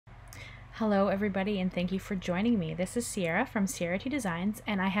Hello everybody and thank you for joining me. This is Sierra from Sierra T Designs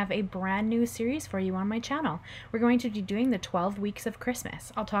and I have a brand new series for you on my channel. We're going to be doing the 12 weeks of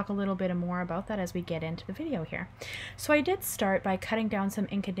Christmas. I'll talk a little bit more about that as we get into the video here. So I did start by cutting down some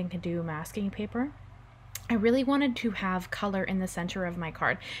Inkadinkadoo masking paper. I really wanted to have color in the center of my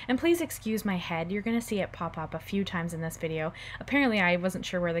card, and please excuse my head. You're going to see it pop up a few times in this video. Apparently I wasn't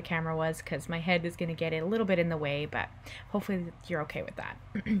sure where the camera was because my head is going to get it a little bit in the way, but hopefully you're okay with that.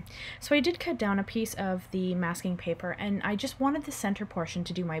 So I did cut down a piece of the masking paper and I just wanted the center portion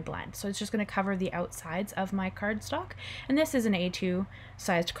to do my blend. So it's just going to cover the outsides of my cardstock, and this is an A2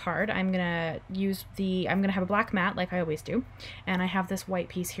 sized card. I'm going to have a black mat like I always do, and I have this white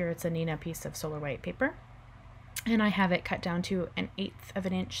piece here. It's a Neenah piece of solar white paper. And I have it cut down to 1/8 of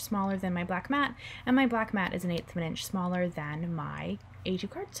an inch smaller than my black mat, and my black mat is 1/8 of an inch smaller than my A2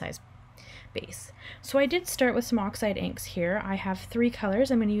 card size base. So I did start with some Oxide inks here. I have 3 colors.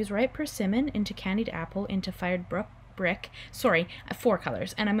 I'm going to use Ripe Persimmon into Candied Apple into Fired Brick. Sorry, 4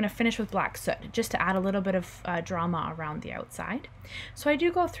 colors, and I'm going to finish with Black Soot just to add a little bit of drama around the outside. So I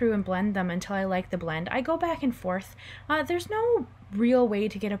do go through and blend them until I like the blend. I go back and forth. There's no real way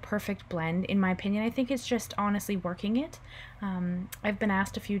to get a perfect blend, in my opinion. I think it's just honestly working it. I've been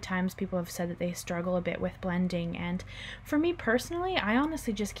asked a few times, people have said that they struggle a bit with blending, and for me personally, I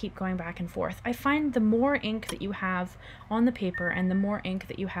honestly just keep going back and forth. I find the more ink that you have on the paper and the more ink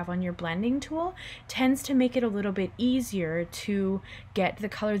that you have on your blending tool tends to make it a little bit easier to get the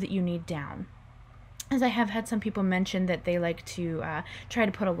color that you need down. As I have had some people mention that they like to try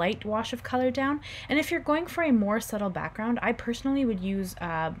to put a light wash of color down, and if you're going for a more subtle background, I personally would use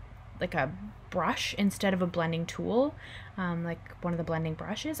like a brush instead of a blending tool, like one of the blending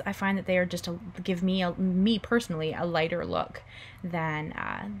brushes. I find that they are just give me personally a lighter look than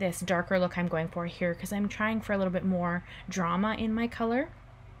this darker look I'm going for here, because I'm trying for a little bit more drama in my color.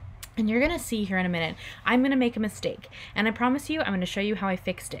 And you're going to see here in a minute, I'm going to make a mistake. And I promise you, I'm going to show you how I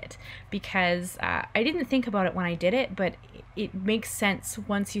fixed it. Because I didn't think about it when I did it, but it makes sense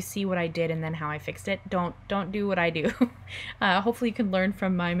once you see what I did and then how I fixed it. Don't do what I do. Hopefully you can learn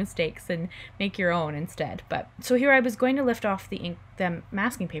from my mistakes and make your own instead. But so here I was going to lift off the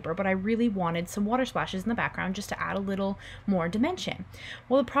masking paper, but I really wanted some water splashes in the background just to add a little more dimension.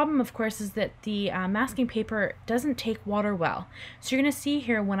 Well, the problem, of course, is that the masking paper doesn't take water well. So you're going to see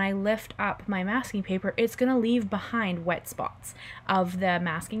here when I lift up my masking paper, it's going to leave behind wet spots of the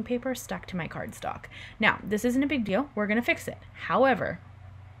masking paper stuck to my cardstock. Now, this isn't a big deal. We're going to fix it. However,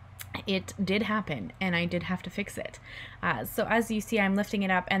 it did happen and I did have to fix it. So as you see, I'm lifting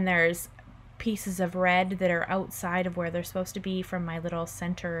it up and there's pieces of red that are outside of where they're supposed to be from my little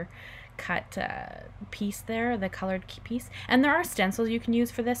center cut piece there, the colored piece. And there are stencils you can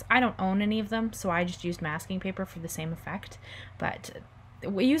use for this. I don't own any of them, so I just used masking paper for the same effect, but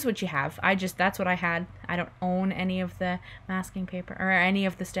use what you have. That's what I had. I don't own any of the masking paper or any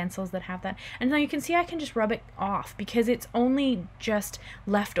of the stencils that have that. And now you can see I can just rub it off because it's only just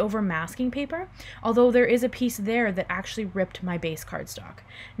leftover masking paper, although there is a piece there that actually ripped my base cardstock.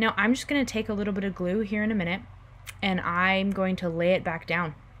 Now I'm just going to take a little bit of glue here in a minute and I'm going to lay it back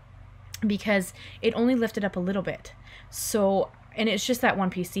down because it only lifted up a little bit. And it's just that one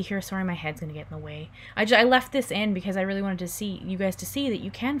piece. See here, sorry, my head's gonna get in the way. I left this in because I really wanted to see you guys to see that you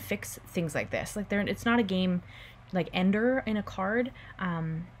can fix things like this. Like it's not a game like Ender in a card.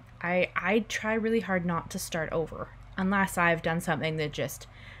 I try really hard not to start over unless I've done something that just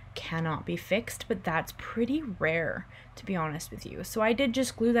cannot be fixed, but that's pretty rare, to be honest with you. So I did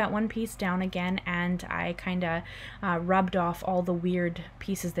just glue that one piece down again, and I kind of rubbed off all the weird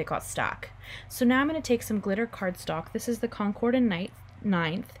pieces that got stuck. So now I'm going to take some glitter cardstock. This is the Concord and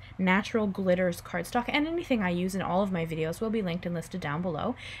 9th Natural Glitters cardstock, and anything I use in all of my videos will be linked and listed down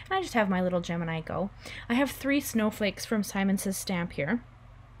below. And I just have my little Gemini Go. I have 3 snowflakes from Simon Says Stamp here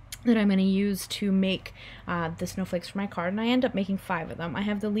that I'm going to use to make the snowflakes for my card, and I end up making 5 of them. I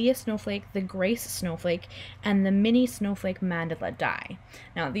have the Leah Snowflake, the Grace Snowflake, and the Mini Snowflake Mandala die.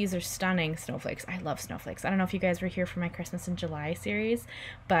 Now these are stunning snowflakes. I love snowflakes. I don't know if you guys were here for my Christmas in July series,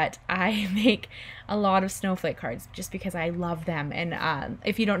 but I make a lot of snowflake cards just because I love them. And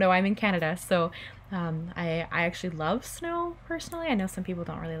if you don't know, I'm in Canada, so I actually love snow personally. I know some people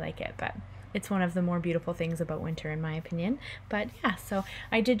don't really like it, but it's one of the more beautiful things about winter in my opinion. But yeah, so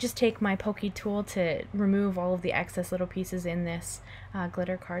I did just take my pokey tool to remove all of the excess little pieces in this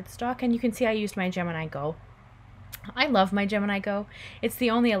glitter cardstock, and you can see I used my Gemini Go. I love my Gemini Go. It's the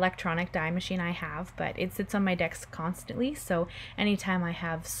only electronic die machine I have, but it sits on my desk constantly, so anytime I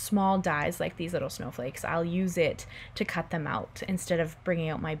have small dies like these little snowflakes, I'll use it to cut them out instead of bringing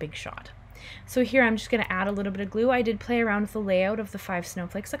out my big shot. So here I'm just going to add a little bit of glue. I did play around with the layout of the 5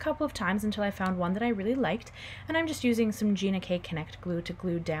 snowflakes a couple of times until I found one that I really liked, and I'm just using some Gina K Connect glue to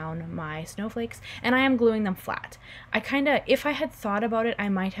glue down my snowflakes, and I am gluing them flat. If I had thought about it, I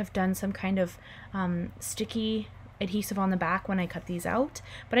might have done some kind of sticky adhesive on the back when I cut these out,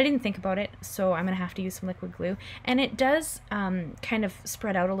 but I didn't think about it, so I'm gonna have to use some liquid glue. And it does kind of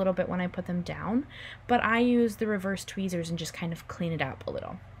spread out a little bit when I put them down, but I use the reverse tweezers and just kind of clean it up a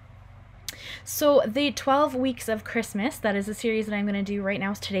little. So the 12 weeks of Christmas, that is a series that I'm going to do right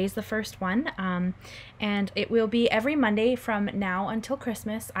now. Today's the first one, and it will be every Monday from now until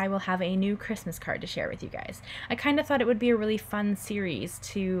Christmas. I will have a new Christmas card to share with you guys. I kind of thought it would be a really fun series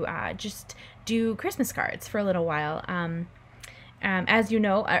to just do Christmas cards for a little while. As you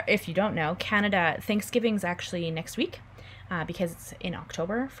know, if you don't know, Canada, Thanksgiving's actually next week. Because it's in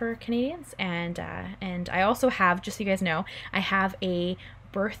October for Canadians, and I also have, just so you guys know, I have a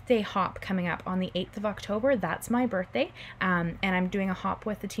birthday hop coming up on the 8th of October. That's my birthday, and I'm doing a hop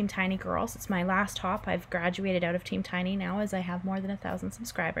with the Team Tiny girls. It's my last hop. I've graduated out of Team Tiny now, as I have more than 1,000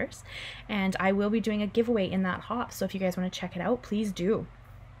 subscribers, and I will be doing a giveaway in that hop, so if you guys want to check it out, please do.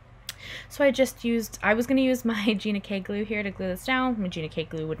 So I was going to use my Gina K glue here to glue this down. My Gina K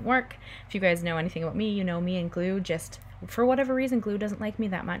glue wouldn't work. If you guys know anything about me, you know me and glue. Just for whatever reason, glue doesn't like me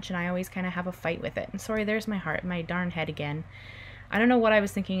that much, and I always kind of have a fight with it. And sorry, there's my darn head again. I don't know what I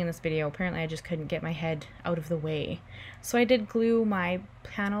was thinking in this video. Apparently I just couldn't get my head out of the way. So I did glue my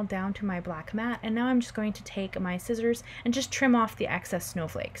panel down to my black mat, and now I'm just going to take my scissors and just trim off the excess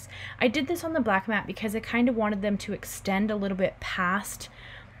snowflakes. I did this on the black mat because I kind of wanted them to extend a little bit past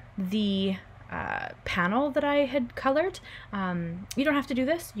the panel that I had colored. You don't have to do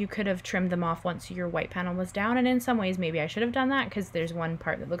this. You could have trimmed them off once your white panel was down, and in some ways maybe I should have done that because there's one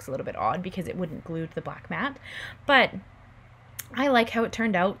part that looks a little bit odd because it wouldn't glue to the black mat. But I like how it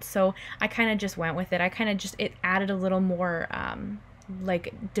turned out, so I kind of just went with it. It added a little more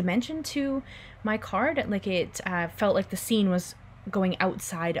like dimension to my card. Like it felt like the scene was going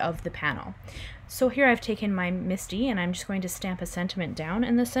outside of the panel. So here I've taken my Misti and I'm just going to stamp a sentiment down,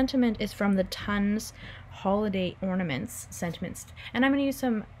 and the sentiment is from the Tons Holiday Ornaments sentiments, and I'm going to use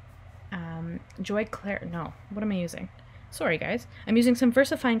some Clair. No, what am I using? Sorry guys. I'm using some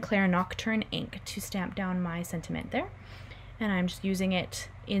VersaFine Clair Nocturn ink to stamp down my sentiment there. And I'm just using it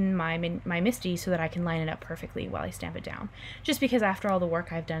in my Misti so that I can line it up perfectly while I stamp it down. Just because after all the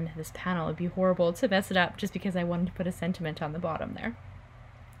work I've done to this panel, it'd be horrible to mess it up just because I wanted to put a sentiment on the bottom there.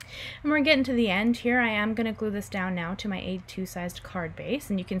 And we're getting to the end here. I am going to glue this down now to my A2 sized card base,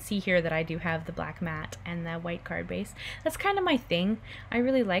 and you can see here that I do have the black mat and the white card base. That's kind of my thing. I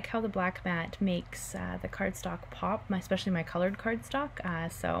really like how the black mat makes the cardstock pop, especially my colored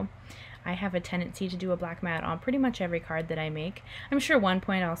cardstock, so I have a tendency to do a black mat on pretty much every card that I make. I'm sure at one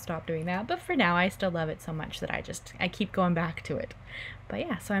point I'll stop doing that, but for now I still love it so much that I keep going back to it. But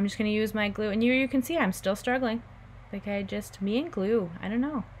yeah, so I'm just going to use my glue, and you can see I'm still struggling. Like me and glue, I don't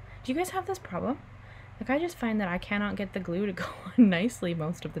know. Do you guys have this problem? Like I just find that I cannot get the glue to go on nicely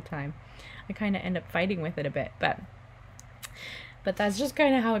most of the time. I kind of end up fighting with it a bit, but that's just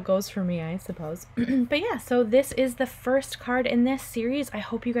kind of how it goes for me, I suppose. But yeah, so this is the first card in this series. I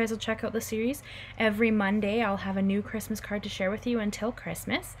hope you guys will check out the series. Every Monday I'll have a new Christmas card to share with you until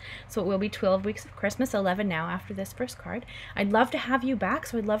Christmas. So it will be 12 weeks of Christmas, 11 now after this first card. I'd love to have you back,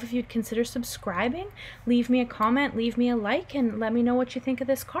 so I'd love if you'd consider subscribing. Leave me a comment, leave me a like, and let me know what you think of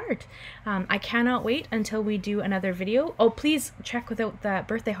this card. I cannot wait until we do another video. Oh, please check without the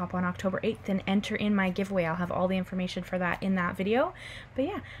birthday hop on October 8th and enter in my giveaway. I'll have all the information for that in that video. But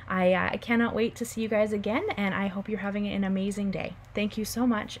yeah, I cannot wait to see you guys again, and I hope you're having an amazing day. Thank you so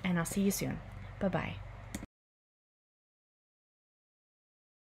much, and I'll see you soon. Bye-bye.